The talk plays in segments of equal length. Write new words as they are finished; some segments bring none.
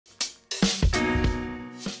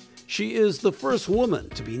She is the first woman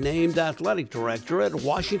to be named athletic director at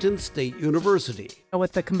Washington State University.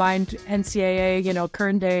 With the combined NCAA,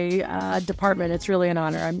 current day department, it's really an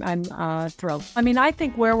honor. I'm thrilled. I mean, I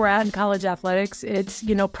think where we're at in college athletics, it's,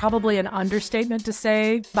 probably an understatement to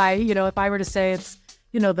say if I were to say it's,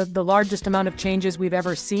 the largest amount of changes we've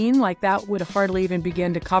ever seen, like that would hardly even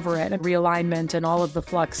begin to cover it, and realignment and all of the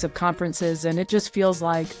flux of conferences. And it just feels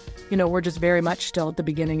like, we're just very much still at the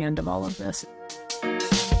beginning end of all of this.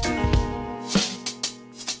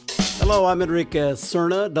 Hello, I'm Enrique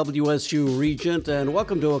Cerna, WSU Regent, and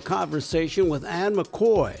welcome to a conversation with Ann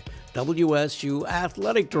McCoy, WSU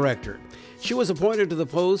Athletic Director. She was appointed to the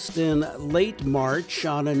post in late March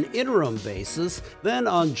on an interim basis, then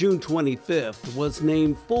on June 25th was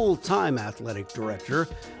named full-time Athletic Director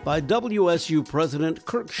by WSU President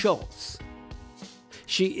Kirk Schultz.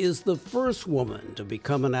 She is the first woman to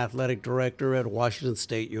become an athletic director at Washington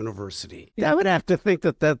State University. I would have to think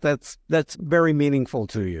that's very meaningful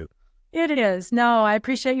to you. It is. No, I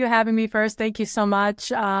appreciate you having me first. Thank you so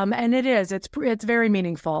much. And it is. It's very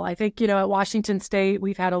meaningful. I think, at Washington State,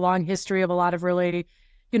 we've had a long history of a lot of really,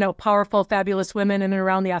 powerful, fabulous women in and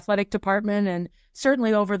around the athletic department, and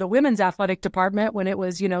certainly over the women's athletic department when it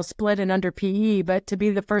was, split and under PE. But to be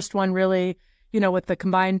the first one really, with the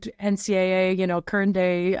combined NCAA, current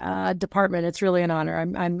day department, it's really an honor.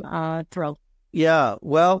 I'm thrilled. Yeah,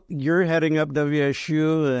 well, you're heading up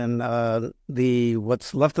WSU, and the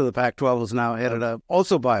what's left of the Pac-12 is now headed up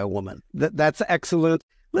also by a woman. That's excellent.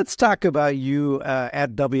 Let's talk about you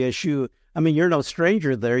at WSU. I mean, you're no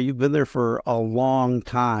stranger there. You've been there for a long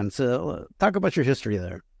time. So talk about your history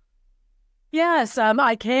there. Yes,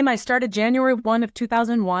 I started January 1 of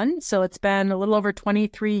 2001. So it's been a little over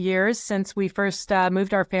 23 years since we first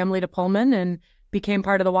moved our family to Pullman and became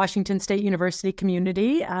part of the Washington State University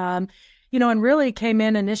community. And really came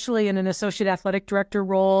in initially in an associate athletic director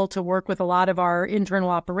role to work with a lot of our internal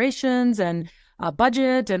operations and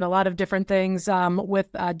budget and a lot of different things with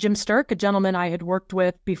Jim Sturk, a gentleman I had worked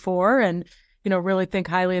with before, and, really think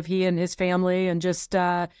highly of he and his family, and just,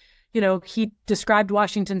 he described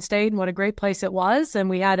Washington State and what a great place it was. And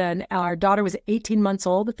we had our daughter was 18 months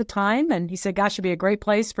old at the time, and he said, gosh, it'd be a great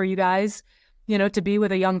place for you guys, to be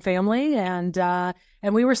with a young family.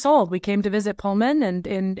 And we were sold. We came to visit Pullman, and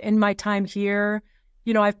in my time here,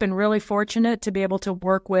 I've been really fortunate to be able to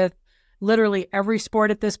work with literally every sport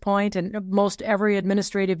at this point and most every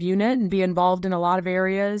administrative unit and be involved in a lot of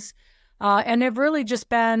areas. And have really just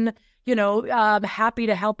been, happy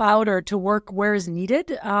to help out or to work where is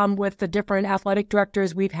needed with the different athletic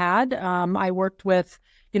directors we've had. I worked with,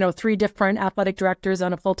 3 different athletic directors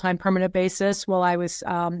on a full-time permanent basis while I was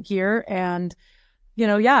here. And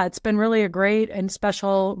it's been really a great and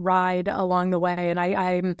special ride along the way. And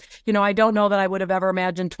I don't know that I would have ever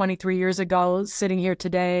imagined 23 years ago sitting here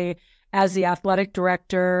today as the athletic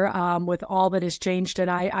director with all that has changed.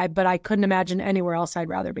 And but I couldn't imagine anywhere else I'd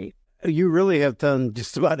rather be. You really have done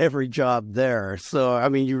just about every job there. So, I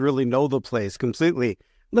mean, you really know the place completely.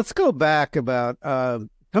 Let's go back about,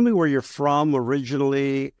 tell me where you're from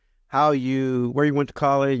originally, where you went to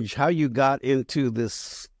college, how you got into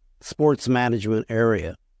this sports management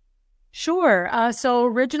area. Sure. So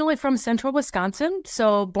originally from central Wisconsin.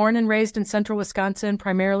 So born and raised in central Wisconsin,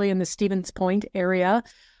 primarily in the Stevens Point area.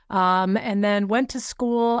 And then went to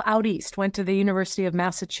school out east, went to the University of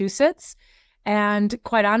Massachusetts, and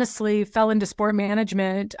quite honestly fell into sport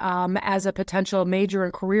management as a potential major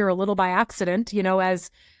and career a little by accident,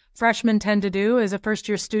 as freshmen tend to do. As a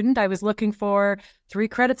first-year student, I was looking for 3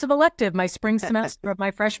 credits of elective my spring semester of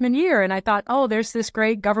my freshman year. And I thought, there's this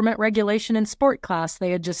great government regulation and sport class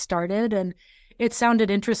they had just started. And it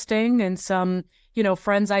sounded interesting. And some,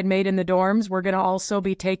 friends I'd made in the dorms were going to also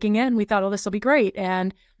be taking it. And we thought, this will be great.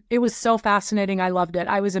 And it was so fascinating. I loved it.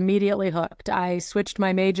 I was immediately hooked. I switched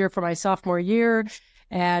my major for my sophomore year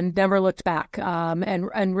and never looked back,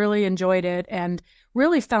 and really enjoyed it, and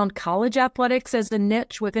really found college athletics as a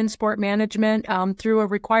niche within sport management through a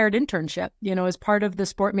required internship. As part of the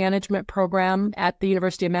sport management program at the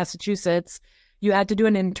University of Massachusetts, you had to do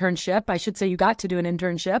an internship. I should say you got to do an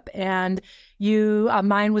internship, and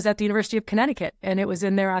mine was at the University of Connecticut, and it was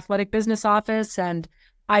in their athletic business office, and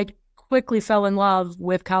I quickly fell in love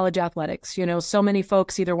with college athletics. So many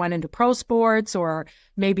folks either went into pro sports or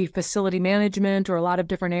maybe facility management or a lot of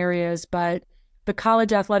different areas, but the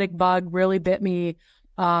college athletic bug really bit me,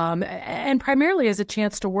 and primarily as a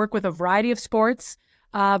chance to work with a variety of sports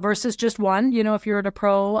versus just one, if you're at a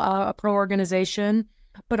pro organization,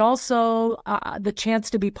 but also the chance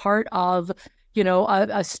to be part of,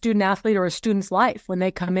 a student athlete or a student's life when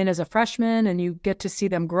they come in as a freshman and you get to see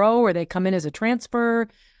them grow, or they come in as a transfer.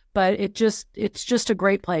 but it's just a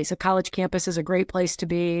great place. A college campus is a great place to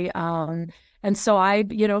be. And so I,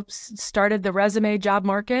 started the resume job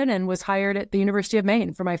market and was hired at the University of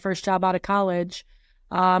Maine for my first job out of college,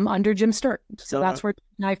 under Jim Sturk. So that's where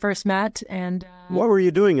I first met. And what were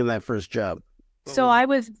you doing in that first job? So I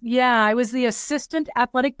was the assistant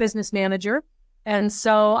athletic business manager. And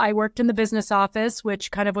so I worked in the business office, which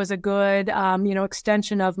kind of was a good,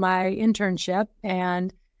 extension of my internship.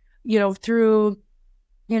 And, through,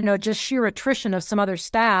 just sheer attrition of some other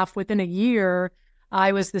staff within a year,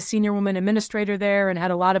 I was the senior woman administrator there and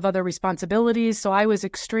had a lot of other responsibilities. So I was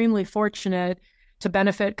extremely fortunate to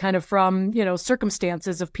benefit kind of from,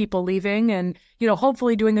 circumstances of people leaving and,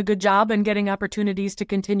 hopefully doing a good job and getting opportunities to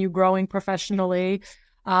continue growing professionally.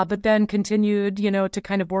 But then continued, to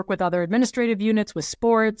kind of work with other administrative units with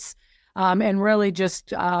sports, and really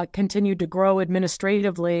just continued to grow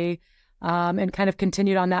administratively, and kind of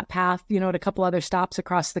continued on that path, at a couple other stops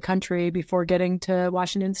across the country before getting to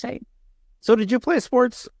Washington State. So did you play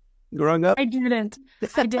sports growing up? I didn't.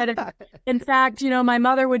 In fact, my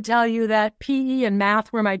mother would tell you that PE and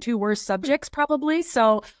math were my two worst subjects probably.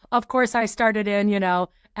 So of course I started in,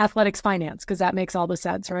 athletics finance because that makes all the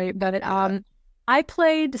sense, right? But I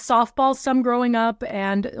played softball some growing up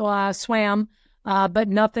and swam, but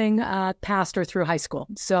nothing past or through high school.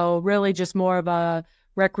 So really just more of a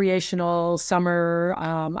recreational summer.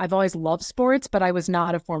 I've always loved sports, but I was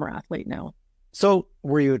not a former athlete, no. So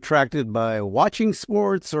were you attracted by watching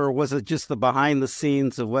sports, or was it just the behind the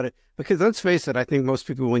scenes of what it, because let's face it, I think most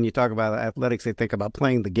people, when you talk about athletics, they think about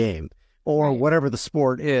playing the game or whatever the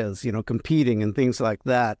sport is, competing and things like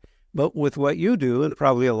that. But with what you do, and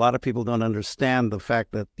probably a lot of people don't understand the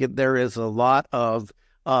fact that there is a lot of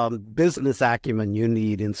business acumen you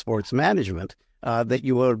need in sports management that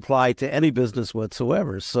you would apply to any business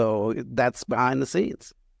whatsoever. So that's behind the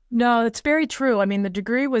scenes. No, it's very true. I mean, the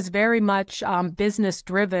degree was very much business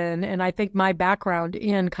driven. And I think my background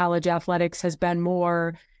in college athletics has been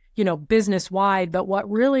more, business wide. But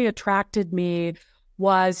what really attracted me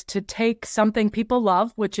was to take something people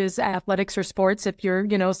love, which is athletics or sports, if you're,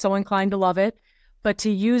 so inclined to love it, but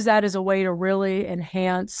to use that as a way to really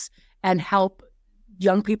enhance and help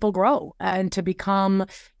young people grow and to become,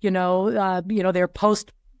 their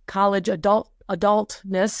post-college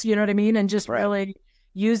adultness, you know what I mean? And just really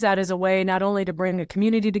use that as a way not only to bring a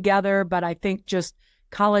community together, but I think just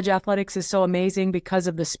college athletics is so amazing because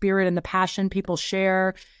of the spirit and the passion people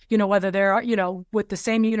share, whether they're, with the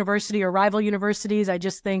same university or rival universities. I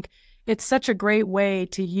just think it's such a great way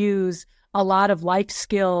to use a lot of life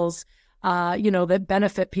skills, that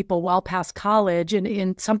benefit people well past college and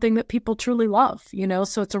in something that people truly love,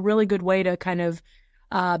 so it's a really good way to kind of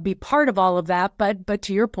be part of all of that. But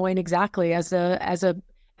to your point, exactly, as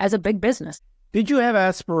a big business. Did you have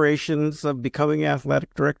aspirations of becoming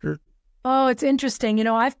athletic director? Oh, it's interesting.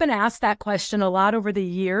 I've been asked that question a lot over the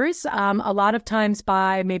years, a lot of times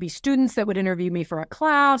by maybe students that would interview me for a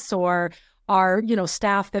class or our,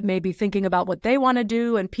 staff that may be thinking about what they want to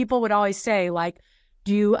do. And people would always say, like,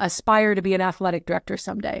 do you aspire to be an athletic director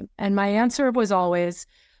someday? And my answer was always,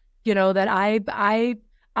 that I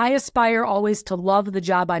aspire always to love the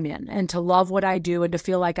job I'm in and to love what I do and to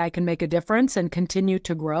feel like I can make a difference and continue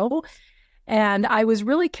to grow. And I was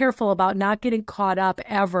really careful about not getting caught up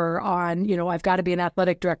ever on, I've got to be an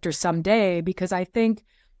athletic director someday, because I think,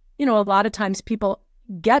 a lot of times people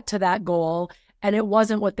get to that goal and it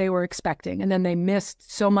wasn't what they were expecting. And then they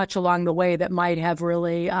missed so much along the way that might have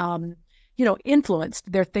really,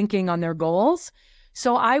 influenced their thinking on their goals.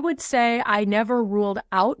 So I would say I never ruled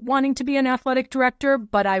out wanting to be an athletic director,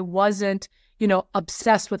 but I wasn't,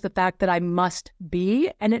 obsessed with the fact that I must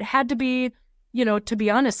be. And it had to be, to be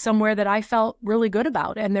honest, somewhere that I felt really good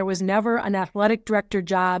about. And there was never an athletic director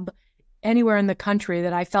job anywhere in the country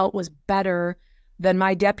that I felt was better than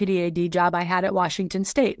my deputy AD job I had at Washington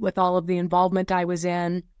State with all of the involvement I was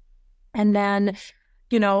in. And then,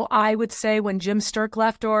 I would say when Jim Sturk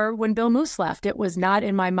left or when Bill Moose left, it was not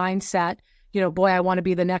in my mindset, boy, I want to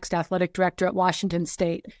be the next athletic director at Washington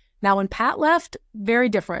State. Now, when Pat left, very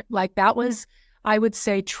different. Like that was, I would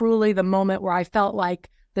say, truly the moment where I felt like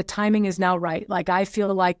the timing is now right. Like I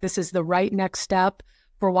feel like this is the right next step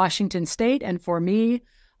for Washington State and for me.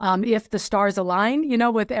 If the stars align,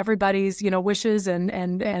 with everybody's, wishes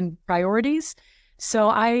and priorities. So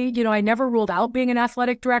I never ruled out being an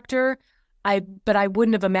athletic director. But I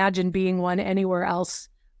wouldn't have imagined being one anywhere else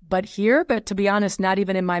but here. But to be honest, not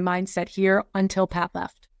even in my mindset here until Pat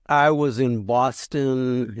left. I was in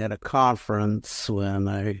Boston at a conference when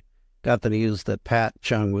I got the news that Pat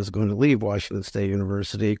Chung was going to leave Washington State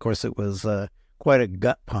University. Of course, it was quite a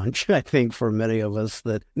gut punch, I think, for many of us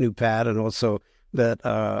that knew Pat, and also that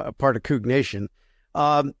part of Coug Nation.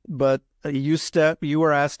 But you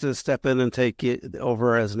were asked to step in and take it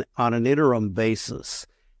over on an interim basis.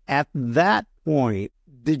 At that point,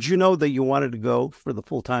 did you know that you wanted to go for the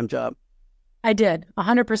full-time job? I did,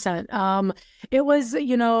 100%. It was,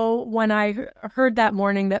 when I heard that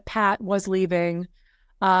morning that Pat was leaving,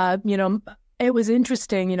 it was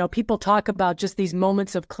interesting. People talk about just these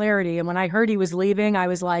moments of clarity. And when I heard he was leaving, I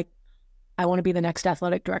was like, I want to be the next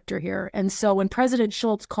athletic director here. And so when President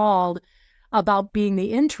Schultz called about being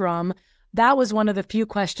the interim, that was one of the few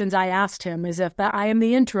questions I asked him, is if I am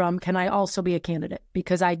the interim, can I also be a candidate?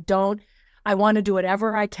 Because I want to do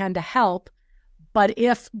whatever I can to help. But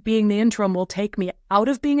if being the interim will take me out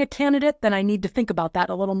of being a candidate, then I need to think about that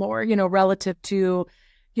a little more, relative to,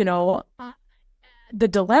 the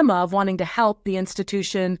dilemma of wanting to help the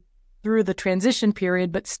institution through the transition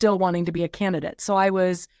period, but still wanting to be a candidate. So I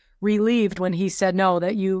was relieved when he said no,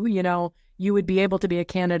 that you would be able to be a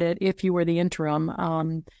candidate if you were the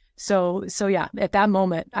interim. So yeah, at that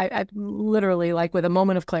moment, I literally, like with a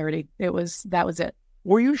moment of clarity, that was it.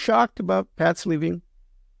 Were you shocked about Pat's leaving?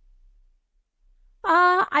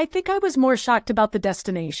 I think I was more shocked about the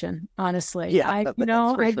destination, honestly. Yeah,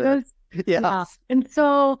 yeah. And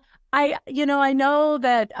so I know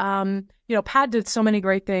that, Pat did so many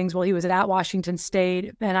great things while he was at Washington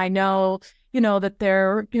State. And I know, that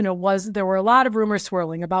there were a lot of rumors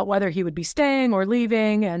swirling about whether he would be staying or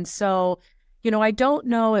leaving. And so, I don't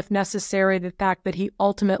know if necessarily the fact that he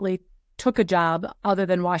ultimately took a job other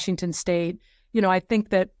than Washington State. I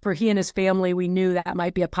think that for he and his family, we knew that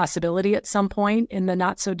might be a possibility at some point in the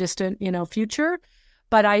not so distant, future.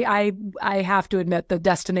 But I have to admit the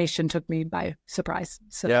destination took me by surprise.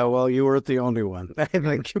 So. Yeah, well, you weren't the only one. I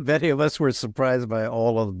think many of us were surprised by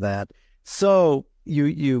all of that. So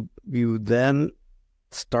you then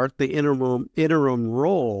start the interim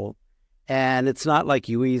role, and it's not like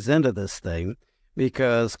you ease into this thing,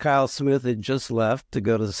 because Kyle Smith had just left to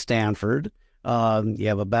go to Stanford. You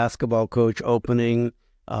have a basketball coach opening.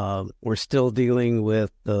 We're still dealing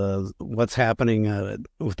with what's happening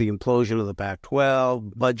with the implosion of the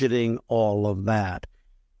Pac-12, budgeting, all of that.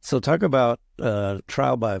 So talk about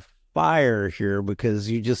trial by fire here,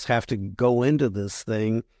 because you just have to go into this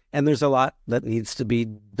thing, and there's a lot that needs to be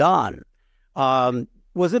done.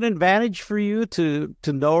 Was it an advantage for you to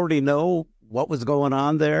already know what was going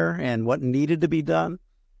on there and what needed to be done?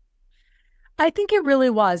 I think it really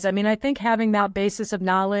was. I mean, I think having that basis of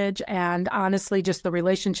knowledge and honestly just the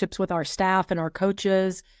relationships with our staff and our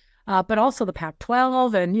coaches, but also the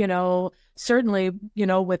Pac-12 and, certainly,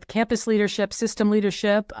 with campus leadership, system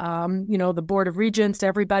leadership, the Board of Regents,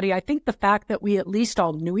 everybody. I think the fact that we at least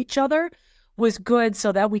all knew each other was good,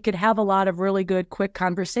 so that we could have a lot of really good, quick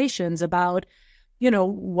conversations about,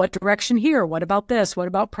 what direction here? What about this? What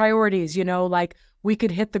about priorities? We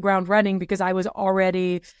could hit the ground running, because I was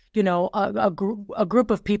already, a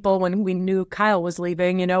group of people when we knew Kyle was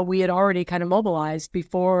leaving, we had already kind of mobilized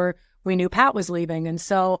before we knew Pat was leaving. And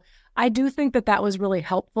so I do think that was really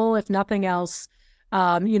helpful, if nothing else,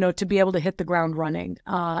 to be able to hit the ground running.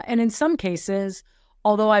 And in some cases,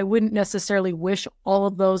 although I wouldn't necessarily wish all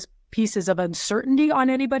of those pieces of uncertainty on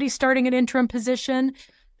anybody starting an interim position,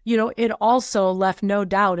 it also left no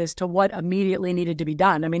doubt as to what immediately needed to be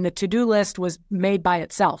done. I mean, the to-do list was made by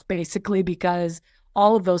itself, basically, because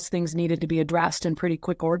all of those things needed to be addressed in pretty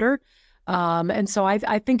quick order. And so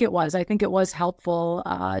I think it was helpful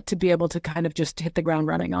to be able to kind of just hit the ground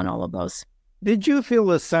running on all of those. Did you feel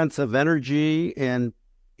a sense of energy and,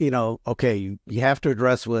 okay, you have to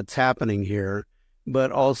address what's happening here,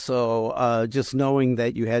 but also just knowing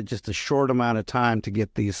that you had just a short amount of time to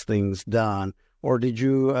get these things done? Or did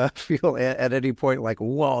you feel at any point like,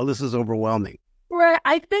 whoa, this is overwhelming? Right.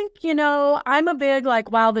 I think, I'm a big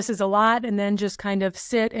like, wow, this is a lot. And then just kind of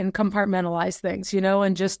sit and compartmentalize things,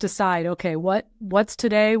 and just decide, okay, what's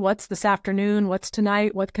today? What's this afternoon? What's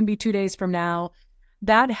tonight? What can be 2 days from now?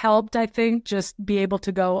 That helped, I think, just be able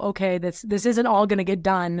to go, okay, this isn't all going to get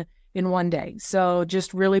done in one day. So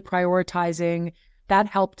just really prioritizing, that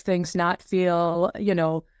helped things not feel,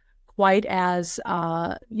 quite as,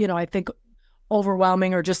 I think,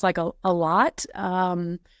 overwhelming or just like a lot.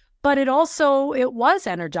 But it was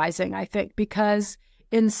energizing, I think, because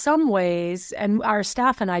in some ways, and our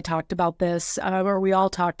staff and I talked about this, or we all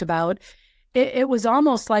talked about, it was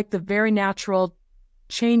almost like the very natural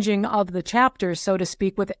changing of the chapters, so to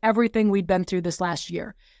speak, with everything we'd been through this last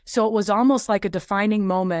year. So it was almost like a defining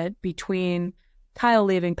moment between Kyle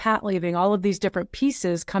leaving, Pat leaving, all of these different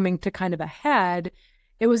pieces coming to kind of a head.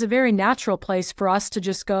 It was a very natural place for us to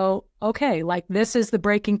just go, okay, like this is the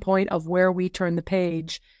breaking point of where we turn the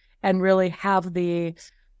page and really have the,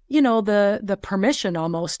 the permission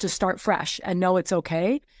almost to start fresh and know it's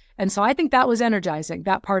okay. And so I think that was energizing,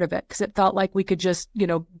 that part of it, because it felt like we could just,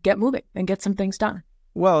 get moving and get some things done.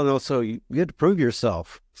 Well, and also you had to prove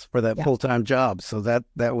yourself for that full-time job. So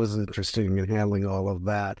that was interesting in handling all of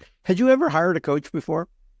that. Had you ever hired a coach before?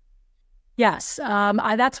 Yes.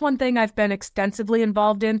 That's one thing I've been extensively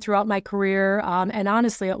involved in throughout my career. And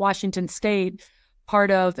honestly, at Washington State,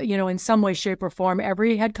 part of, in some way, shape, or form,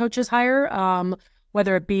 every head coach's hire,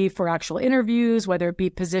 whether it be for actual interviews, whether it be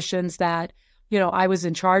positions that, I was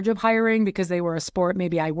in charge of hiring because they were a sport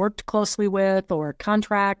maybe I worked closely with, or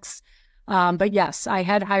contracts. But yes, I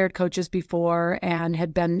had hired coaches before and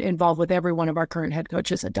had been involved with every one of our current head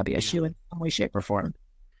coaches at WSU in some way, shape, or form.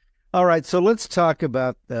 All right, so let's talk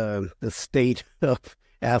about the state of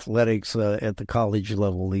athletics at the college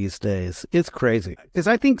level these days. It's crazy because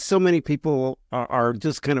I think so many people are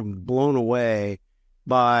just kind of blown away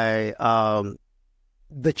by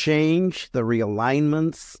the change, the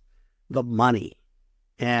realignments, the money,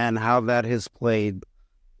 and how that is playing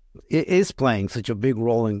such a big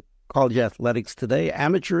role in college athletics today.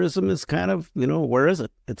 Amateurism is kind of, where is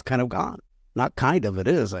it? It's kind of gone. Not kind of, it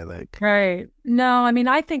is, I think. Right. No, I mean,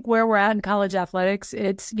 I think where we're at in college athletics,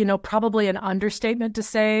 it's, probably an understatement to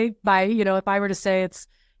say if I were to say it's,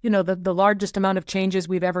 the largest amount of changes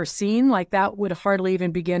we've ever seen, like that would hardly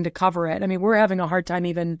even begin to cover it. I mean, we're having a hard time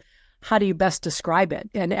even, how do you best describe it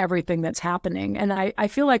and everything that's happening? And I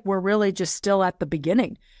feel like we're really just still at the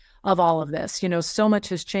beginning of all of this. So much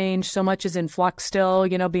has changed, so much is in flux still,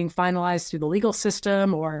 being finalized through the legal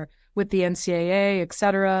system or with the NCAA, et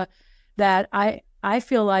cetera, that I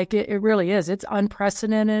feel like it really is. It's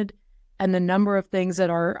unprecedented. And the number of things that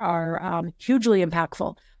are hugely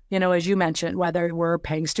impactful, as you mentioned, whether we're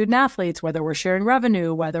paying student athletes, whether we're sharing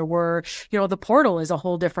revenue, whether we're, the portal is a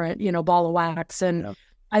whole different, ball of wax. And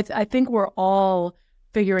I think we're all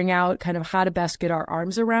figuring out kind of how to best get our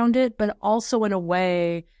arms around it, but also in a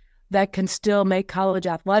way that can still make college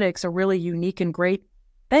athletics a really unique and great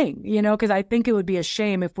thing, because I think it would be a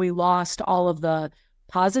shame if we lost all of the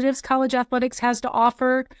positives college athletics has to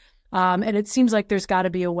offer. And it seems like there's got to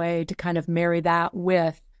be a way to kind of marry that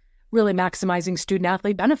with really maximizing student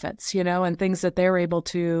athlete benefits, and things that they're able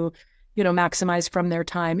to, maximize from their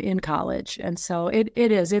time in college. And so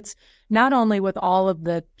it's not only with all of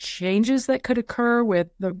the changes that could occur with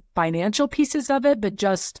the financial pieces of it, but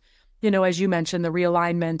just, as you mentioned, the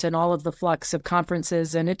realignment and all of the flux of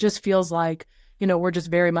conferences. And it just feels like, we're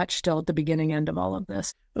just very much still at the beginning end of all of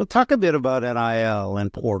this. Well, talk a bit about NIL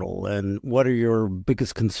and portal, and what are your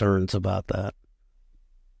biggest concerns about that?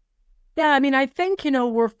 Yeah, I mean, I think,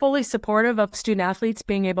 we're fully supportive of student athletes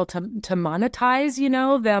being able to monetize,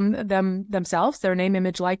 themselves, their name,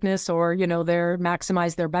 image, likeness, or, their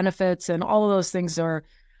maximize their benefits. And all of those things I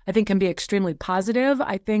think can be extremely positive.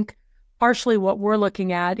 I think partially what we're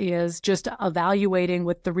looking at is just evaluating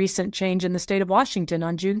with the recent change in the state of Washington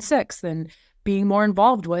on June 6th and being more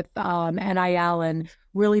involved with NIL and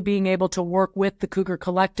really being able to work with the Cougar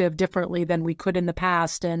Collective differently than we could in the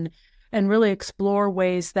past, and really explore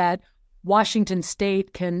ways that Washington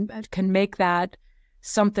State can make that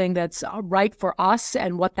something that's right for us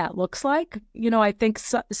and what that looks like. I think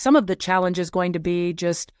some of the challenge is going to be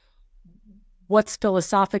just what's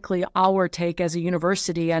philosophically our take as a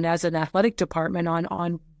university and as an athletic department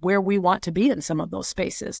on where we want to be in some of those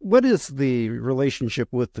spaces. What is the relationship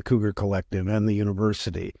with the Cougar Collective and the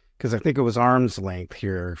university? Because I think it was arm's length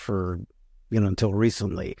here for, until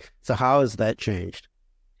recently. So how has that changed?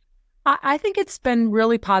 I think it's been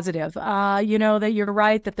really positive. That you're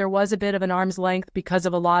right, that there was a bit of an arm's length because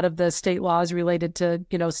of a lot of the state laws related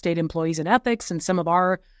to, state employees and ethics and some of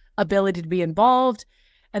our ability to be involved.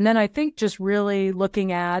 And then I think just really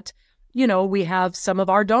looking at, we have some of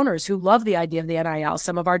our donors who love the idea of the NIL,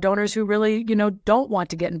 some of our donors who really, don't want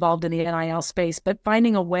to get involved in the NIL space, but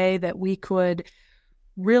finding a way that we could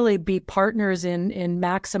really be partners in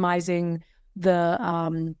maximizing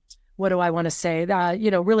the, what do I want to say,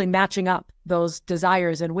 really matching up those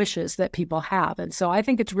desires and wishes that people have. And so I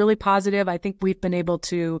think it's really positive. I think we've been able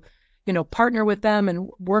to, partner with them and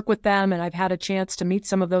work with them. And I've had a chance to meet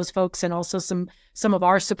some of those folks and also some of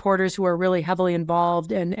our supporters who are really heavily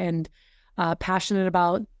involved and passionate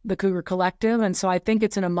about the Cougar Collective. And so I think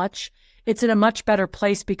it's in a much better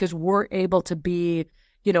place because we're able to be,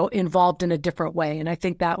 involved in a different way. And I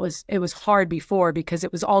think it was hard before because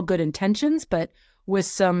it was all good intentions, but with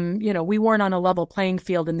some, we weren't on a level playing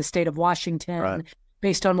field in the state of Washington. Right.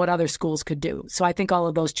 Based on what other schools could do. So I think all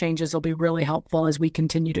of those changes will be really helpful as we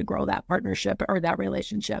continue to grow that partnership or that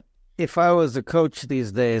relationship. If I was a coach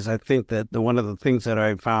these days, I think that one of the things that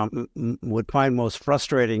I would find most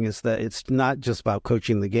frustrating is that it's not just about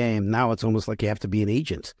coaching the game. Now it's almost like you have to be an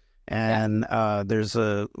agent. And there's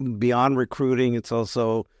beyond recruiting, it's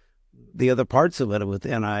also the other parts of it with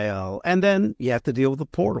NIL. And then you have to deal with the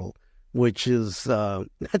portal, which is,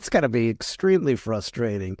 that's got to be extremely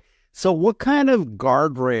frustrating. So what kind of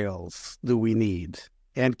guardrails do we need?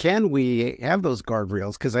 And can we have those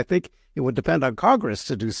guardrails? Because I think it would depend on Congress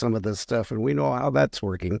to do some of this stuff, and we know how that's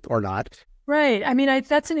working or not. Right. I mean,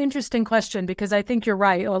 that's an interesting question, because I think you're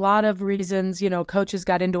right. A lot of reasons, coaches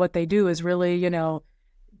got into what they do is really,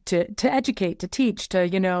 to educate, to teach,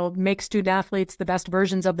 to, make student athletes the best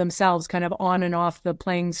versions of themselves, kind of on and off the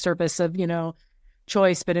playing surface of,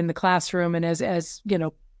 choice, but in the classroom and as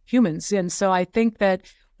humans. And so I think that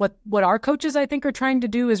what our coaches, I think, are trying to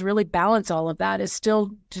do is really balance all of that, is still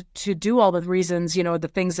to do all the reasons,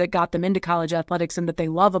 the things that got them into college athletics and that they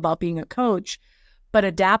love about being a coach, but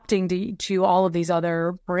adapting to all of these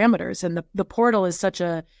other parameters. And the portal is such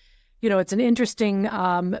a, it's an interesting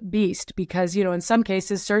beast, because, in some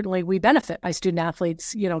cases, certainly we benefit by student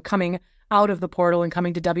athletes, coming out of the portal and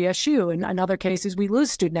coming to WSU. And in other cases, we lose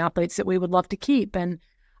student athletes that we would love to keep. And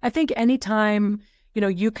I think anytime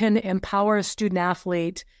you can empower a student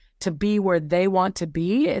athlete to be where they want to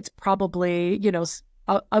be, it's probably,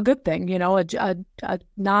 a good thing. A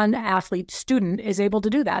non-athlete student is able to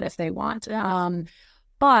do that if they want.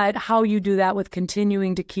 But how you do that with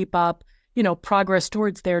continuing to keep up, progress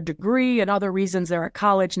towards their degree and other reasons they're at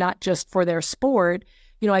college, not just for their sport,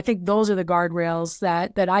 I think those are the guardrails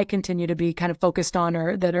that I continue to be kind of focused on,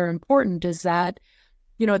 or that are important, is that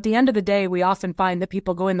at the end of the day, we often find that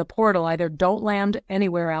people go in the portal, either don't land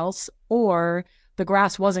anywhere else, or the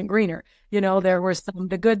grass wasn't greener. There was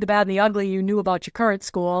the good, the bad, and the ugly you knew about your current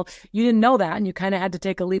school. You didn't know that, and you kind of had to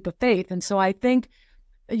take a leap of faith. And so I think,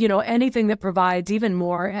 anything that provides even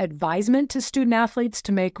more advisement to student athletes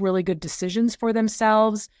to make really good decisions for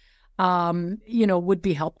themselves, would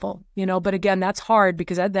be helpful. But again, that's hard,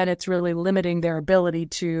 because then it's really limiting their ability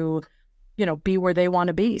to, be where they want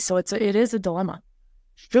to be. So it is a dilemma.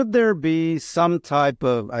 Should there be some type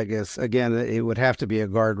of, I guess, again, it would have to be a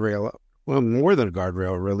guardrail, well, more than a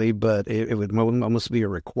guardrail, really, but it would almost be a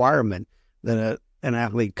requirement that an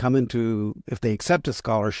athlete come into, if they accept a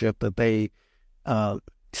scholarship, that they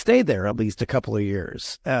stay there at least a couple of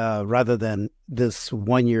years, rather than this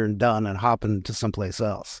 1 year and done and hop into someplace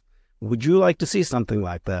else. Would you like to see something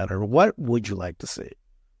like that, or what would you like to see?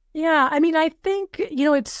 Yeah, I mean, I think,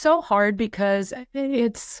 it's so hard, because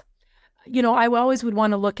it's, I always would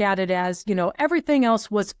want to look at it as, everything else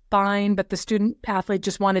was fine, but the student athlete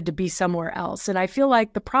just wanted to be somewhere else. And I feel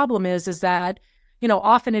like the problem is that,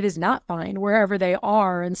 often it is not fine wherever they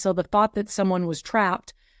are. And so the thought that someone was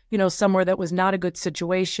trapped, somewhere that was not a good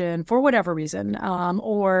situation for whatever reason,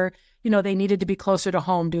 or, they needed to be closer to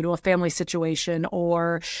home due to a family situation,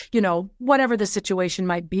 or, whatever the situation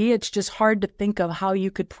might be, it's just hard to think of how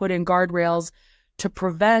you could put in guardrails to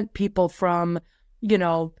prevent people from,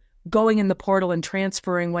 going in the portal and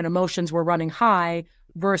transferring when emotions were running high,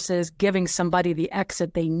 versus giving somebody the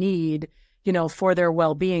exit they need, for their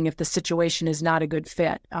well-being if the situation is not a good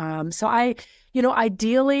fit. So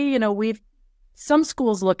ideally, some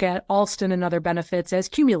schools look at Alston and other benefits as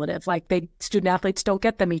cumulative, like student athletes don't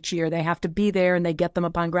get them each year. They have to be there and they get them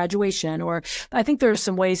upon graduation. Or I think there are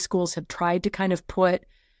some ways schools have tried to kind of put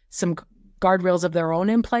some guardrails of their own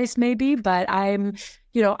in place, maybe, but I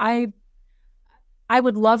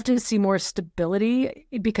would love to see more stability,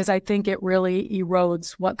 because I think it really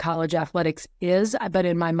erodes what college athletics is. But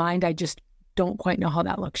in my mind, I just don't quite know how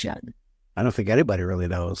that looks yet. I don't think anybody really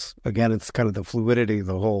knows. Again, it's kind of the fluidity of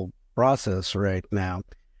the whole process right now.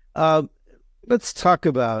 Let's talk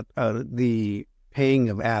about the paying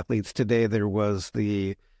of athletes. Today, there was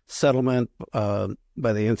the settlement by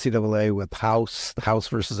the NCAA with House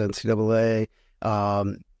versus NCAA.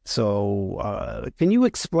 So can you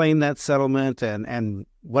explain that settlement and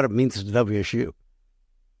what it means to WSU?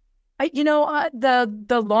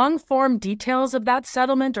 The long form details of that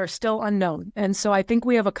settlement are still unknown. And so I think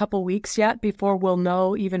we have a couple weeks yet before we'll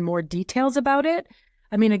know even more details about it.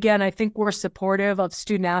 I mean, again, I think we're supportive of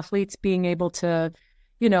student athletes being able to,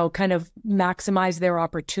 kind of maximize their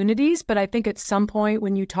opportunities. But I think at some point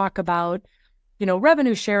when you talk about,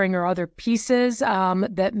 revenue sharing or other pieces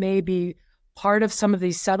that may be part of some of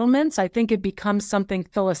these settlements, I think it becomes something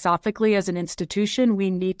philosophically as an institution we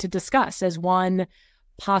need to discuss as one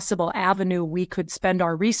possible avenue we could spend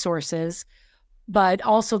our resources, but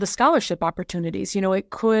also the scholarship opportunities. It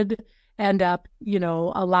could end up,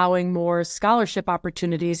 allowing more scholarship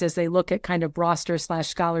opportunities as they look at kind of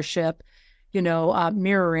roster/scholarship,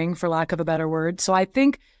 mirroring, for lack of a better word. So I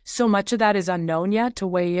think so much of that is unknown yet to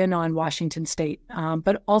weigh in on Washington State.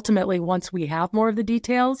 But ultimately, once we have more of the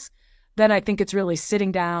details, then I think it's really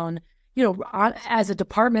sitting down, as a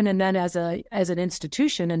department and then as an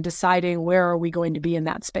institution and deciding where are we going to be in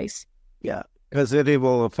that space. Yeah, because it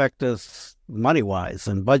will affect us money-wise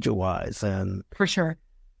and budget-wise. And for sure.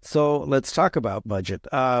 So let's talk about budget.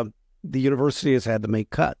 The university has had to make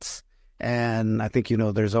cuts. And I think,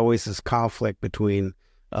 there's always this conflict between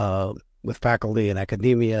with faculty and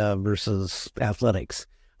academia versus athletics.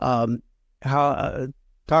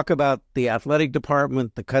 Talk about the athletic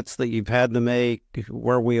department, the cuts that you've had to make,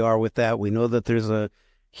 where we are with that. We know that there's a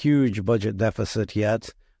huge budget deficit yet.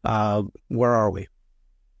 Where are we?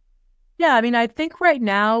 Yeah, I mean, I think right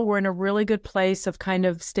now we're in a really good place of kind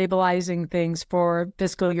of stabilizing things for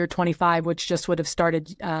fiscal year 25, which just would have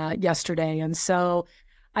started yesterday. And so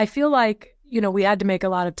I feel like, we had to make a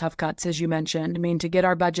lot of tough cuts, as you mentioned. I mean, to get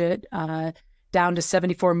our budget down to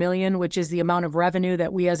 $74 million, which is the amount of revenue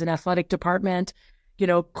that we as an athletic department,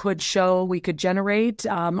 could show we could generate,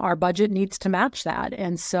 our budget needs to match that.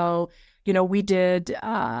 And so, we did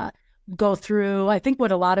go through, I think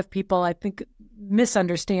what a lot of people,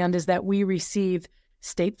 misunderstand is that we receive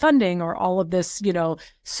state funding or all of this,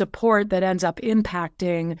 support that ends up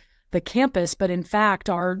impacting the campus. But in fact,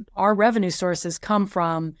 our revenue sources come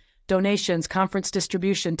from donations, conference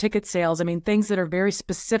distribution, ticket sales. I mean, things that are very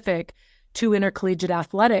specific to intercollegiate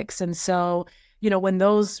athletics. And so, when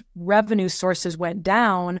those revenue sources went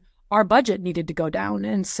down, our budget needed to go down.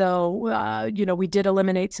 And so, we did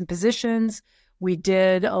eliminate some positions. We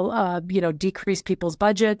did, decrease people's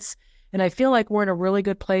budgets. And I feel like we're in a really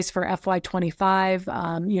good place for FY25.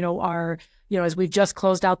 As we've just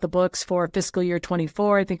closed out the books for fiscal year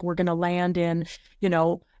 24, I think we're going to land in,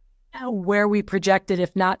 where we projected,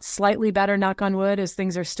 if not slightly better, knock on wood, as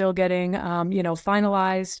things are still getting,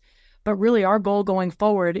 finalized. But really our goal going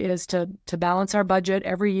forward is to balance our budget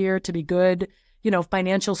every year, to be good,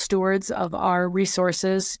 financial stewards of our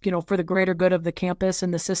resources, for the greater good of the campus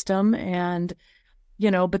and the system. And,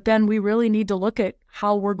 but then we really need to look at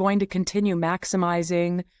how we're going to continue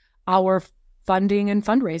maximizing our funding and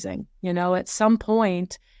fundraising. At some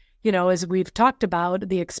point, as we've talked about,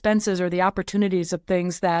 the expenses or the opportunities of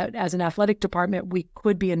things that as an athletic department we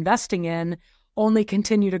could be investing in only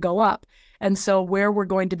continue to go up. And so where we're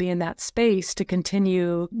going to be in that space to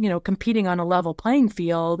continue, competing on a level playing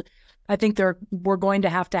field, I think we're going to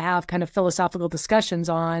have kind of philosophical discussions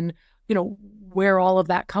on, where all of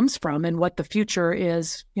that comes from and what the future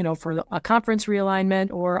is, for a conference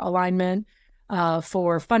realignment or alignment,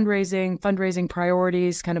 for fundraising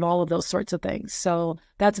priorities, kind of all of those sorts of things. So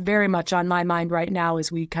that's very much on my mind right now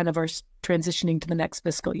as we kind of are transitioning to the next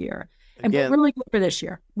fiscal year. And really good for this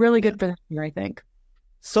year. Really good for this year, I think.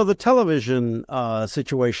 So the television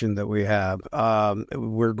situation that we have,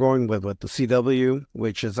 we're going with the CW,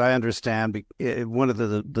 which, as I understand, one of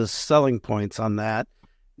the selling points on that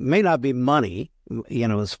may not be money,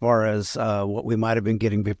 as far as what we might have been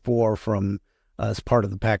getting before from as part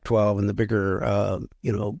of the Pac-12 and the bigger,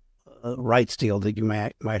 rights deal that you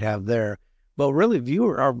might have there. But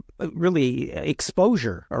really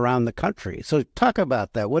exposure around the country. So talk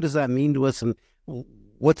about that. What does that mean to us, and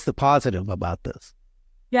what's the positive about this?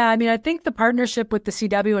 Yeah, I mean, I think the partnership with the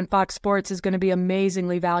CW and Fox Sports is going to be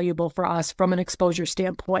amazingly valuable for us from an exposure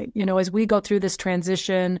standpoint. As we go through this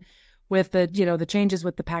transition with the changes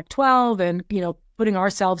with the Pac-12 and, putting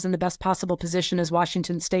ourselves in the best possible position as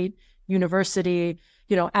Washington State University,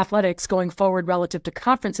 athletics going forward relative to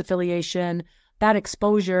conference affiliation, that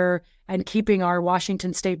exposure and keeping our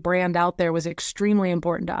Washington State brand out there was extremely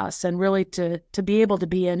important to us. And really to be able to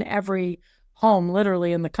be in every home,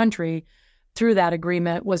 literally in the country, through that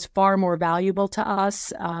agreement was far more valuable to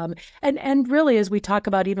us. And really, as we talk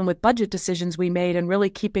about even with budget decisions we made and really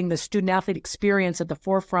keeping the student-athlete experience at the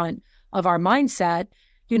forefront of our mindset,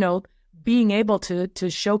 being able to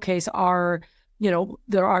showcase our, in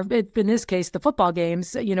this case, the football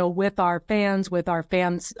games, with our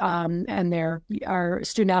fans and our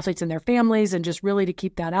student-athletes and their families, and just really to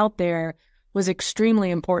keep that out there was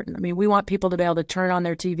extremely important. I mean, we want people to be able to turn on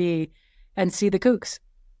their TV and see the Cougs.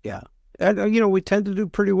 Yeah. And, we tend to do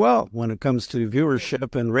pretty well when it comes to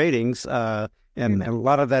viewership and ratings. And a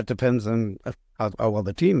lot of that depends on how well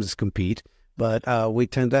the teams compete. But we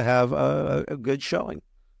tend to have a good showing.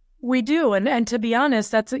 We do. And to be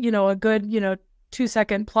honest, that's, a good,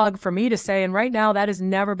 2-second plug for me to say. And right now, that has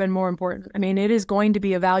never been more important. I mean, it is going to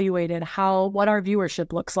be evaluated what our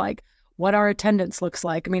viewership looks like, what our attendance looks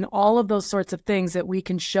like. I mean, all of those sorts of things that we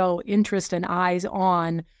can show interest and eyes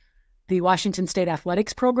on the Washington State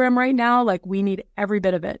athletics program right now. Like, we need every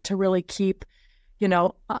bit of it to really keep,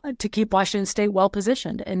 to keep Washington State well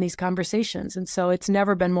positioned in these conversations. And so it's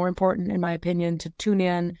never been more important, in my opinion, to tune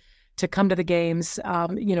in, to come to the games,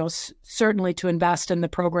 certainly to invest in the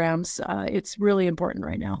programs. It's really important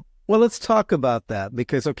right now. Well, let's talk about that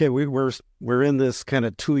because, okay, we're in this kind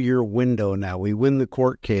of 2-year window now. We win the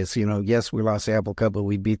court case. Yes, we lost the Apple Cup, but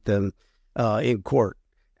we beat them in court.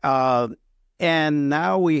 And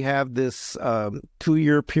now we have this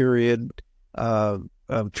 2-year period of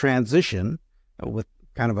transition with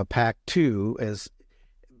kind of a Pac-2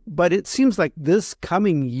 but it seems like this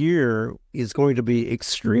coming year is going to be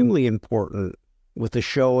extremely important with the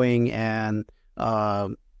showing and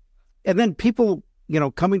then people,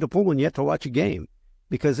 coming to Pullman yet to watch a game,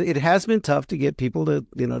 because it has been tough to get people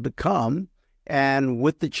to come. And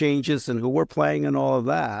with the changes and who we're playing and all of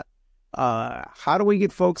that, how do we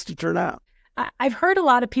get folks to turn out? I've heard a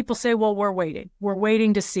lot of people say, well, we're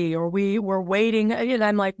waiting to see, or we're waiting. And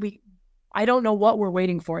I'm like, I don't know what we're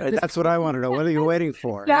waiting for. That's what I want to know. What are you waiting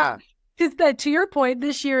for? Yeah. Is that, to your point,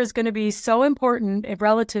 this year is going to be so important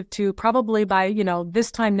relative to probably by, this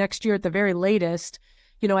time next year at the very latest.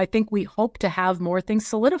 I think we hope to have more things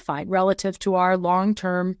solidified relative to our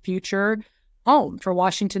long-term future home for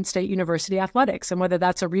Washington State University athletics. And whether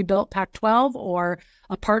that's a rebuilt Pac-12 or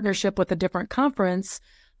a partnership with a different conference,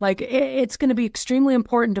 like, it's going to be extremely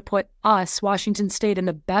important to put us, Washington State, in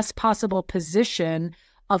the best possible position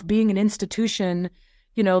of being an institution,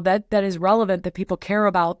 that is relevant, that people care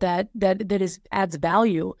about, that adds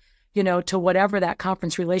value, to whatever that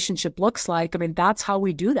conference relationship looks like. I mean, that's how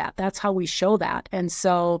we do that. That's how we show that. And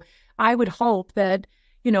so I would hope that,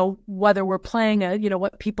 whether we're playing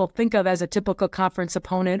what people think of as a typical conference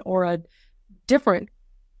opponent or a different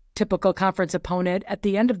typical conference opponent, at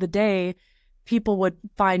the end of the day, people would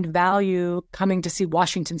find value coming to see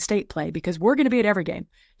Washington State play, because we're going to be at every game.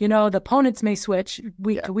 The opponents may switch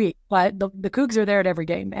week to week, but the Cougs are there at every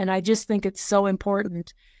game. And I just think it's so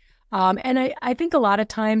important. And I think a lot of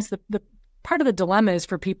times the part of the dilemma is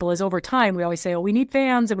for people is over time, we always say, oh, we need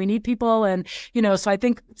fans and we need people. And, so I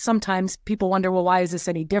think sometimes people wonder, well, why is this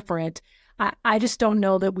any different? I just don't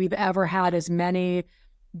know that we've ever had as many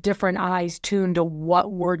different eyes tuned to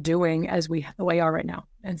what we're doing as the way we are right now.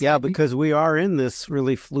 And so because we are in this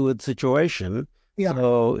really fluid situation. Yeah.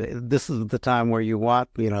 So this is the time where you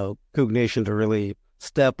want, Coug Nation to really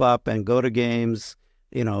step up and go to games,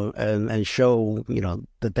 and show,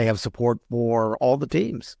 that they have support for all the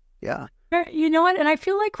teams. Yeah. You know what? And I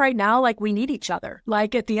feel like right now, like, we need each other.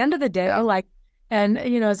 Like, at the end of the day, and,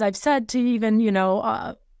 as I've said to even,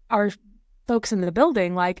 our folks in the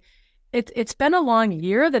building, like, it's been a long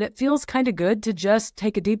year that it feels kind of good to just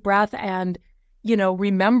take a deep breath and,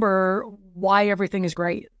 remember why everything is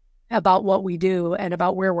great about what we do and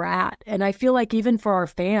about where we're at. And I feel like even for our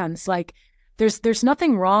fans, like, there's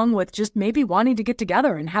nothing wrong with just maybe wanting to get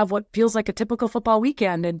together and have what feels like a typical football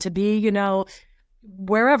weekend, and to be,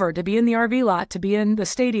 wherever, to be in the RV lot, to be in the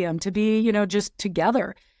stadium, to be, just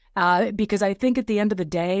together. Because I think at the end of the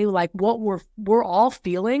day, like, what we're all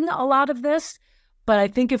feeling a lot of this, but I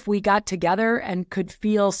think if we got together and could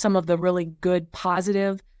feel some of the really good,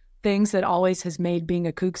 positive things that always has made being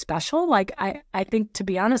a Coug special, like, I think, to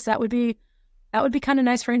be honest, that would be kind of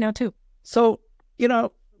nice right now too. So,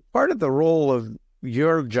 part of the role of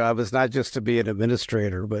your job is not just to be an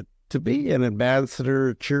administrator, but to be an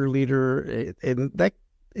ambassador, cheerleader. And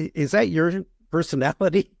is that your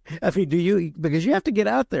personality? I mean, because you have to get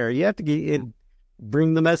out there, you have to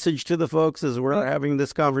bring the message to the folks as we're having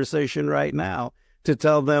this conversation right now, to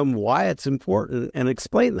tell them why it's important and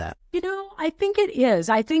explain that. I think it is.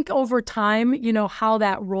 I think over time, how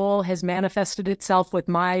that role has manifested itself with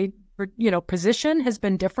my, position has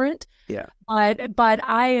been different. Yeah. But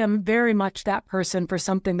I am very much that person for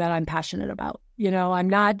something that I'm passionate about. I'm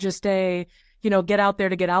not just a, get out there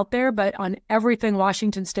to get out there, but on everything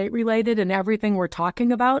Washington State related and everything we're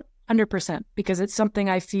talking about, 100%, because it's something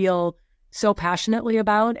I feel so passionately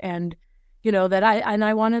about, and, that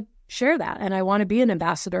I want to share that, and I want to be an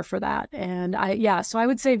ambassador for that. And so I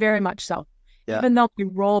would say very much so. Yeah. Even though my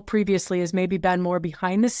role previously has maybe been more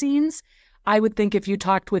behind the scenes, I would think if you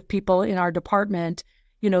talked with people in our department,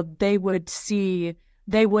 they would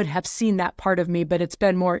have seen that part of me, but it's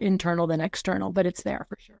been more internal than external, but it's there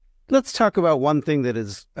for sure. Let's talk about one thing that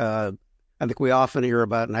is, I think we often hear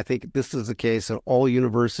about, and I think this is the case at all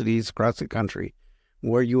universities across the country,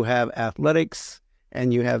 where you have athletics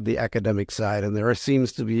and you have the academic side, and there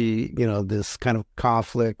seems to be, this kind of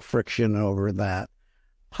conflict, friction over that.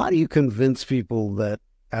 How do you convince people that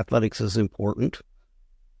athletics is important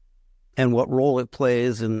and what role it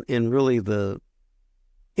plays in really the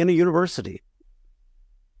in a university?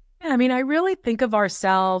 I mean, I really think of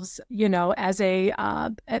ourselves,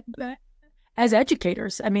 as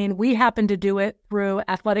educators. I mean, we happen to do it through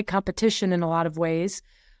athletic competition in a lot of ways,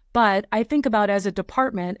 but I think about as a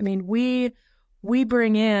department. I mean, we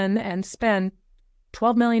bring in and spend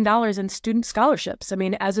 $12 million in student scholarships. I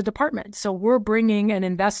mean, as a department, so we're bringing and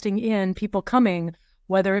investing in people coming,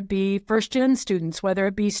 whether it be first-gen students, whether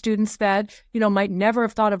it be students that might never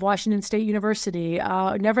have thought of Washington State University,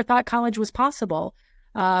 never thought college was possible.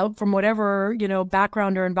 From whatever,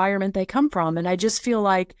 background or environment they come from. And I just feel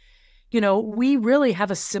like, we really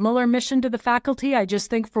have a similar mission to the faculty. I just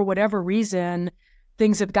think for whatever reason,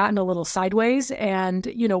 things have gotten a little sideways and,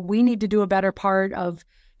 we need to do a better part of,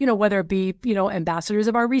 whether it be, ambassadors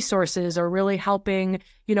of our resources or really helping,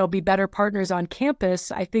 be better partners on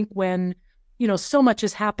campus. I think when, so much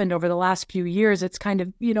has happened over the last few years, it's kind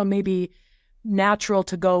of, maybe natural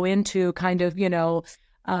to go into kind of,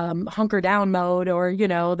 hunker down mode or,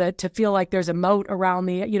 that to feel like there's a moat around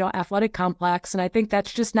the, athletic complex. And I think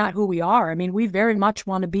that's just not who we are. I mean, we very much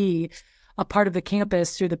want to be a part of the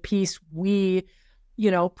campus through the piece we,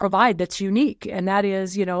 provide that's unique. And that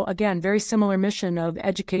is, again, very similar mission of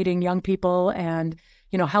educating young people and,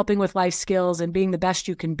 helping with life skills and being the best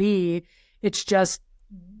you can be. It's just,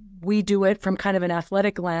 we do it from kind of an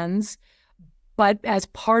athletic lens, but as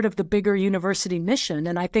part of the bigger university mission.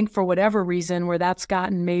 And I think for whatever reason where that's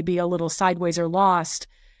gotten maybe a little sideways or lost,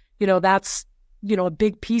 that's, a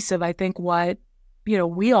big piece of, I think, what,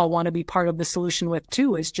 we all want to be part of the solution with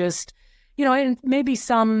too, is just, and maybe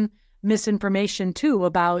some misinformation too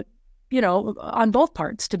about, on both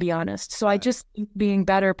parts, to be honest. So I just being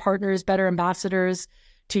better partners, better ambassadors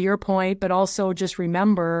to your point, but also just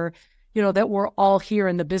remember, that we're all here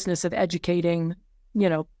in the business of educating,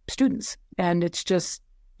 students. And it's just,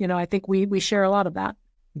 I think we share a lot of that.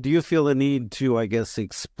 Do you feel the need to, I guess,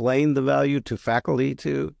 explain the value to faculty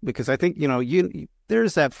too? Because I think,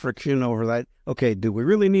 there's that friction over that. Okay, do we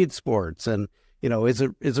really need sports? And, is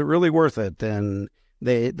it really worth it? And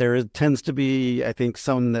there tends to be, I think,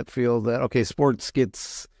 some that feel that, okay, sports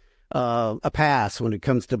gets a pass when it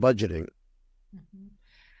comes to budgeting.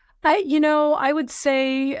 I would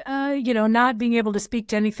say, not being able to speak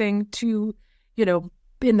to anything to,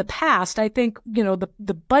 in the past, I think,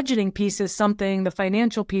 the budgeting piece is something, the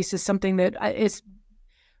financial piece is something that is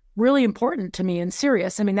really important to me and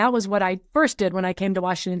serious. I mean, that was what I first did when I came to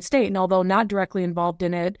Washington State. And although not directly involved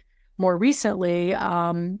in it more recently,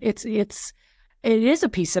 it is a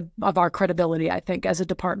piece of our credibility, I think, as a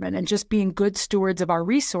department and just being good stewards of our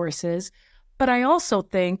resources. But I also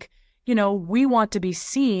think, we want to be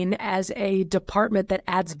seen as a department that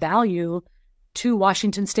adds value to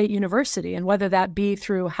Washington State University, and whether that be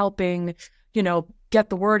through helping, get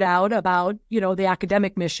the word out about, the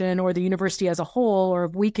academic mission or the university as a whole, or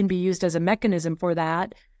if we can be used as a mechanism for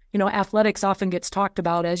that. Athletics often gets talked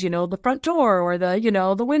about as, the front door or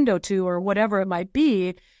the window to, or whatever it might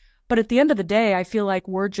be. But at the end of the day, I feel like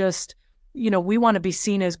we're just, we want to be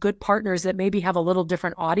seen as good partners that maybe have a little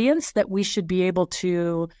different audience that we should be able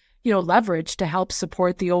to, leverage to help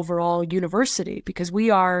support the overall university, because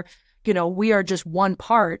we are just one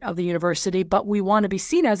part of the university, but we want to be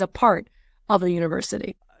seen as a part of the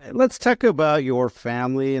university. Let's talk about your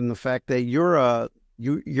family and the fact that you're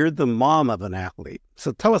the mom of an athlete.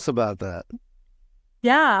 So tell us about that.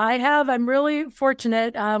 Yeah, I have. I'm really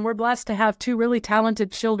fortunate. We're blessed to have two really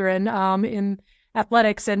talented children in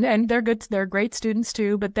athletics, and they're good. They're great students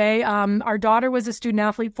too. But our daughter was a student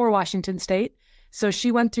athlete for Washington State, so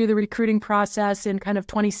she went through the recruiting process in kind of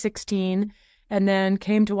 2016. And then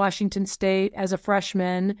came to Washington State as a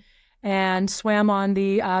freshman and swam on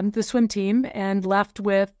the swim team and left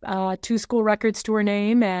with 2 school records to her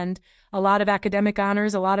name and a lot of academic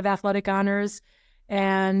honors, a lot of athletic honors,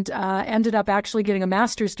 and ended up actually getting a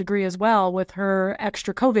master's degree as well with her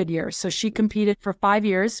extra COVID years. So she competed for 5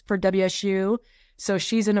 years for WSU. So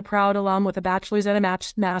she's a proud alum with a bachelor's and a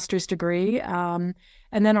master's degree. And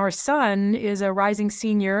then our son is a rising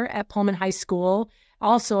senior at Pullman High School,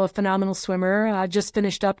 also a phenomenal swimmer, just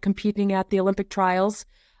finished up competing at the Olympic trials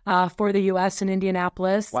for the U.S. in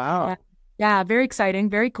Indianapolis. Wow. Yeah, very exciting,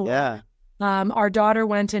 very cool. Yeah. Our daughter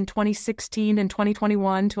went in 2016 and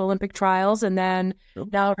 2021 to Olympic trials, and then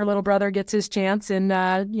now her little brother gets his chance in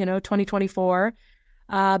 2024.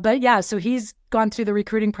 But yeah, so he's gone through the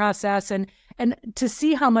recruiting process, and to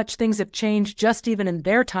see how much things have changed just even in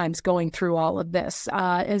their times going through all of this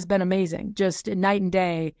has been amazing, just night and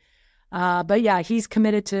day. But yeah, he's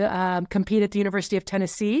committed to compete at the University of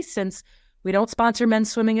Tennessee since We don't sponsor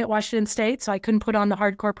men's swimming at Washington State, so I couldn't put on the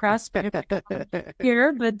hardcore press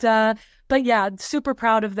here. But yeah, super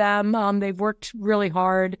proud of them. They've worked really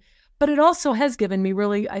hard. But it also has given me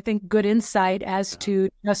really, I think, good insight as to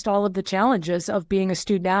just all of the challenges of being a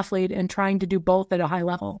student athlete and trying to do both at a high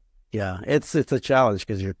level. Yeah, it's a challenge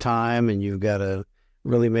because your time, and you've got to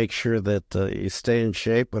really make sure that you stay in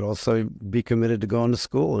shape, but also be committed to going to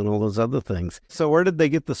school and all those other things. So where did they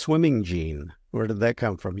get the swimming gene? Where did that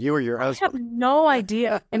come from? You or your husband? I have no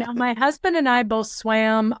idea. And my husband and I both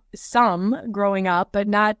swam some growing up, but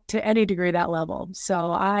not to any degree that level.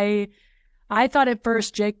 So I thought at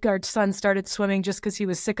first Jake, our son, started swimming just because he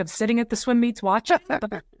was sick of sitting at the swim meets watching.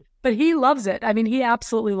 But he loves it. I mean, he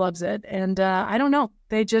absolutely loves it. And I don't know.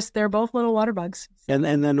 They're both little water bugs. And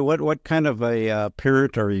then what kind of a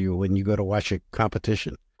parent are you when you go to watch a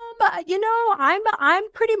competition? I'm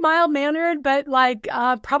pretty mild-mannered, but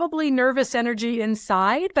probably nervous energy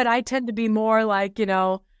inside. But I tend to be more like,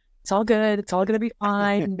 it's all good. It's all going to be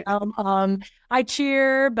fine. I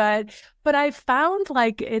cheer, but I found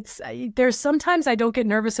there's sometimes I don't get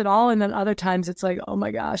nervous at all. And then other times it's like, oh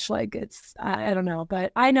my gosh, I don't know,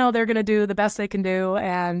 but I know they're going to do the best they can do.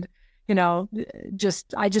 And, I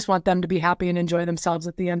just want them to be happy and enjoy themselves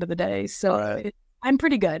at the end of the day. So right. I'm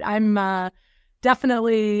pretty good. I'm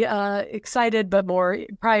definitely excited, but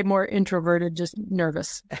probably more introverted, just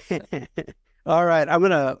nervous. All right. I'm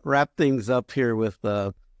going to wrap things up here with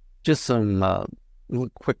just some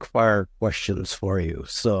quick fire questions for you.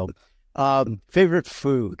 So, favorite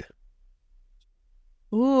food?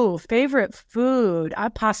 Ooh, favorite food.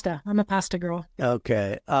 Pasta. I'm a pasta girl.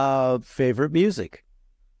 Okay. Favorite music?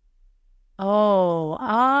 Oh,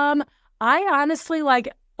 I honestly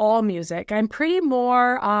like all music. I'm pretty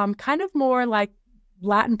more, kind of more like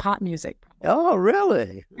Latin pop music. Oh,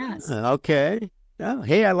 really? Yes. Okay. Oh,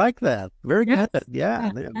 hey, I like that. Very good. Yeah.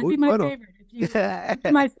 That'd be my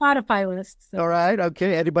favorite. My Spotify list. So. All right.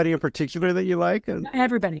 Okay. Anybody in particular that you like?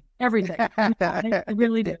 Everybody. Everything. I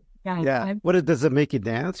really do. Yeah. Does it make you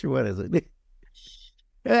dance or what is it?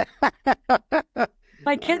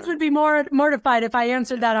 My kids would be more mortified if I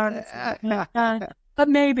answered that honestly. But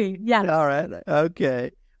maybe, yes. All right. Okay.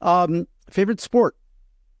 Favorite sport?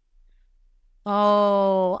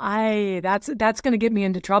 Oh, that's going to get me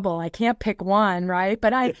into trouble. I can't pick one, right?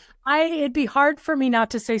 But it'd be hard for me not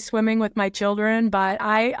to say swimming with my children, but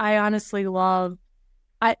I honestly love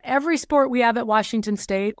every sport we have at Washington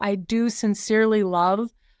State. I do sincerely love.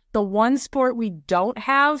 The one sport we don't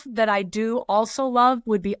have that I do also love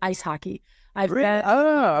would be ice hockey. Okay.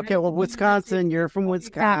 Well, Wisconsin, you're from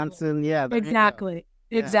Wisconsin. Exactly.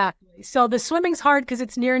 Yeah. Exactly. So the swimming's hard because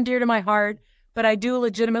it's near and dear to my heart, but I do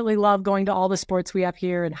legitimately love going to all the sports we have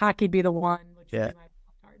here, and hockey'd be the one.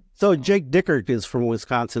 So Jake Dickert is from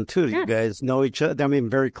Wisconsin too. Do you guys know each other? I mean,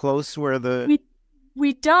 very close where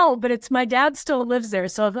We don't, but it's my dad still lives there.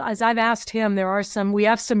 So as I've asked him, we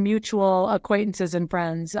have some mutual acquaintances and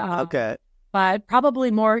friends. Okay. But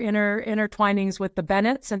probably more intertwinings with the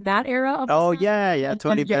Bennetts and that era of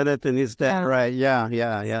Tony Bennett and his dad, right?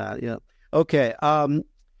 Yeah. Okay.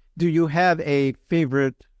 Do you have a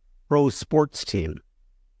favorite pro sports team?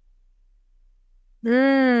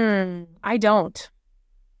 I don't.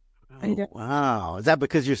 Wow. Is that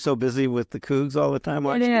because you're so busy with the Cougs all the time?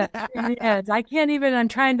 It is. I can't even, I'm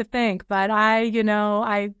trying to think, but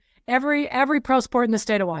every pro sport in the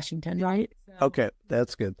state of Washington, right? So. Okay.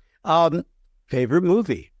 That's good. Favorite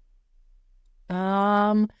movie?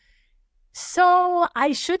 So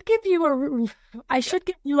I should give you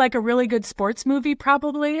like a really good sports movie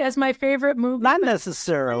probably as my favorite movie. Not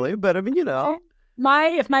necessarily, but I mean,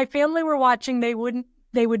 if my family were watching, they would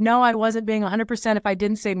know I wasn't being 100% if I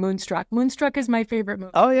didn't say Moonstruck. Moonstruck is my favorite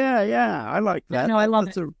movie. Oh yeah. I like that. No, I love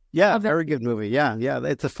it. Very good movie. Yeah.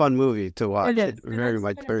 It's a fun movie to watch. It is. Very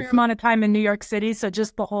much. Spent a fair amount of time in New York City, so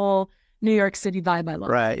just the whole New York City vibe I love.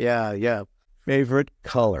 Right. Yeah. Favorite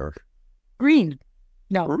color? Green.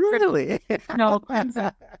 No. Really? No,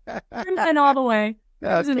 crimson. Crimson all the way.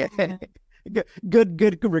 Okay.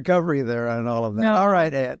 Good recovery there on all of that. No, all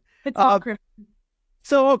right, Ed. It's all crimson.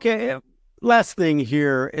 So, okay, last thing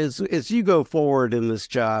here is you go forward in this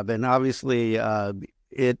job, and obviously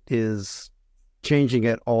it is changing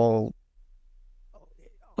it all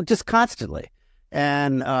just constantly.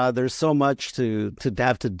 And there's so much to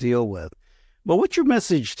have to deal with. But what's your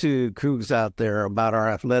message to Cougs out there about our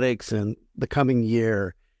athletics and the coming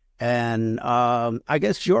year? And I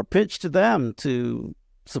guess your pitch to them to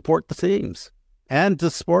support the teams and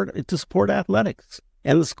to support athletics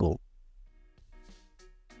and the school.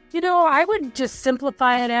 I would just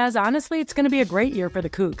simplify it as, honestly, it's going to be a great year for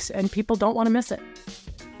the Cougs, and people don't want to miss it.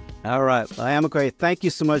 All right. Well, Ann McCoy, thank you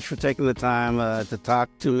so much for taking the time to talk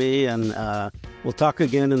to me, and we'll talk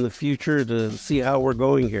again in the future to see how we're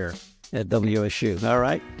going here at WSU. All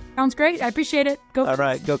right? Sounds great. I appreciate it. Go. All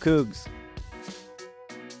right. Go Cougs.